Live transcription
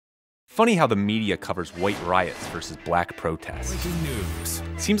Funny how the media covers white riots versus black protests. Breaking news.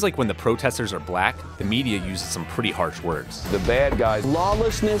 Seems like when the protesters are black, the media uses some pretty harsh words. The bad guys.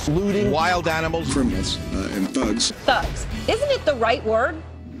 Lawlessness, looting. Wild animals. Criminals and thugs. Thugs. Isn't it the right word?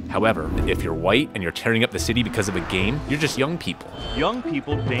 However, if you're white and you're tearing up the city because of a game, you're just young people. Young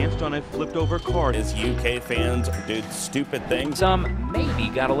people danced on a flipped-over car. As UK fans did stupid things. Some maybe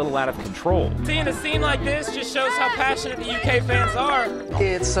got a little out of control. Seeing a scene like this just shows how passionate the UK fans are.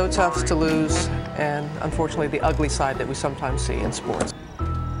 It's so tough to lose, and unfortunately the ugly side that we sometimes see in sports.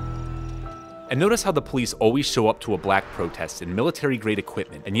 And notice how the police always show up to a black protest in military-grade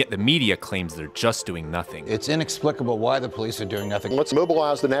equipment, and yet the media claims they're just doing nothing. It's inexplicable why the police are doing nothing. Let's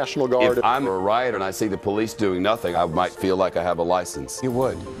mobilize the National Guard. If I'm a rioter and I see the police doing nothing, I might feel like I have a license. You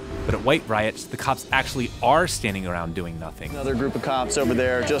would. But at white riots, the cops actually are standing around doing nothing. Another group of cops over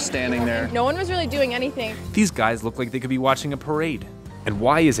there just standing there. No one was really doing anything. These guys look like they could be watching a parade. And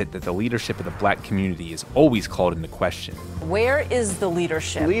why is it that the leadership of the black community is always called into question? Where is the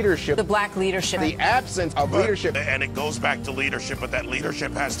leadership? Leadership. The black leadership. The absence of leadership. And it goes back to leadership, but that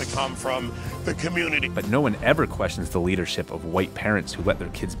leadership has to come from the community. But no one ever questions the leadership of white parents who let their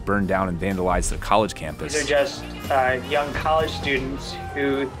kids burn down and vandalize their college campus. These are just young college students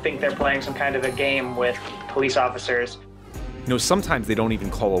who think they're playing some kind of a game with police officers. You know, sometimes they don't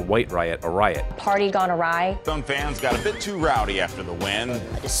even call a white riot a riot. Party gone awry. Some fans got a bit too rowdy after the win.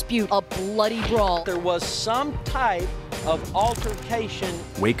 A dispute, a bloody brawl. There was some type of altercation.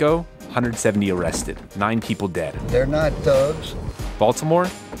 Waco, 170 arrested, 9 people dead. They're not thugs. Baltimore,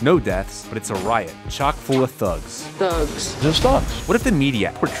 no deaths, but it's a riot, chock full of thugs. Thugs. Just thugs. What if the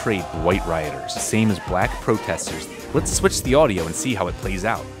media portrayed white rioters the same as black protesters? Let's switch the audio and see how it plays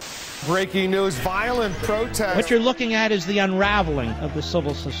out. Breaking news, violent protest. What you're looking at is the unraveling of the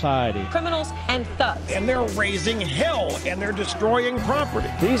civil society. Criminals and thugs. And they're raising hell and they're destroying property.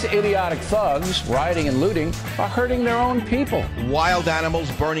 These idiotic thugs, rioting and looting, are hurting their own people. Wild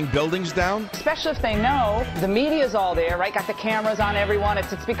animals burning buildings down. Especially if they know the media's all there, right? Got the cameras on everyone.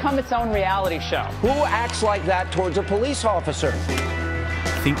 It's become its own reality show. Who acts like that towards a police officer?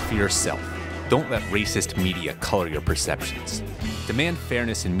 Think for yourself. Don't let racist media color your perceptions. Demand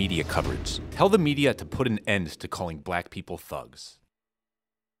fairness in media coverage. Tell the media to put an end to calling black people thugs.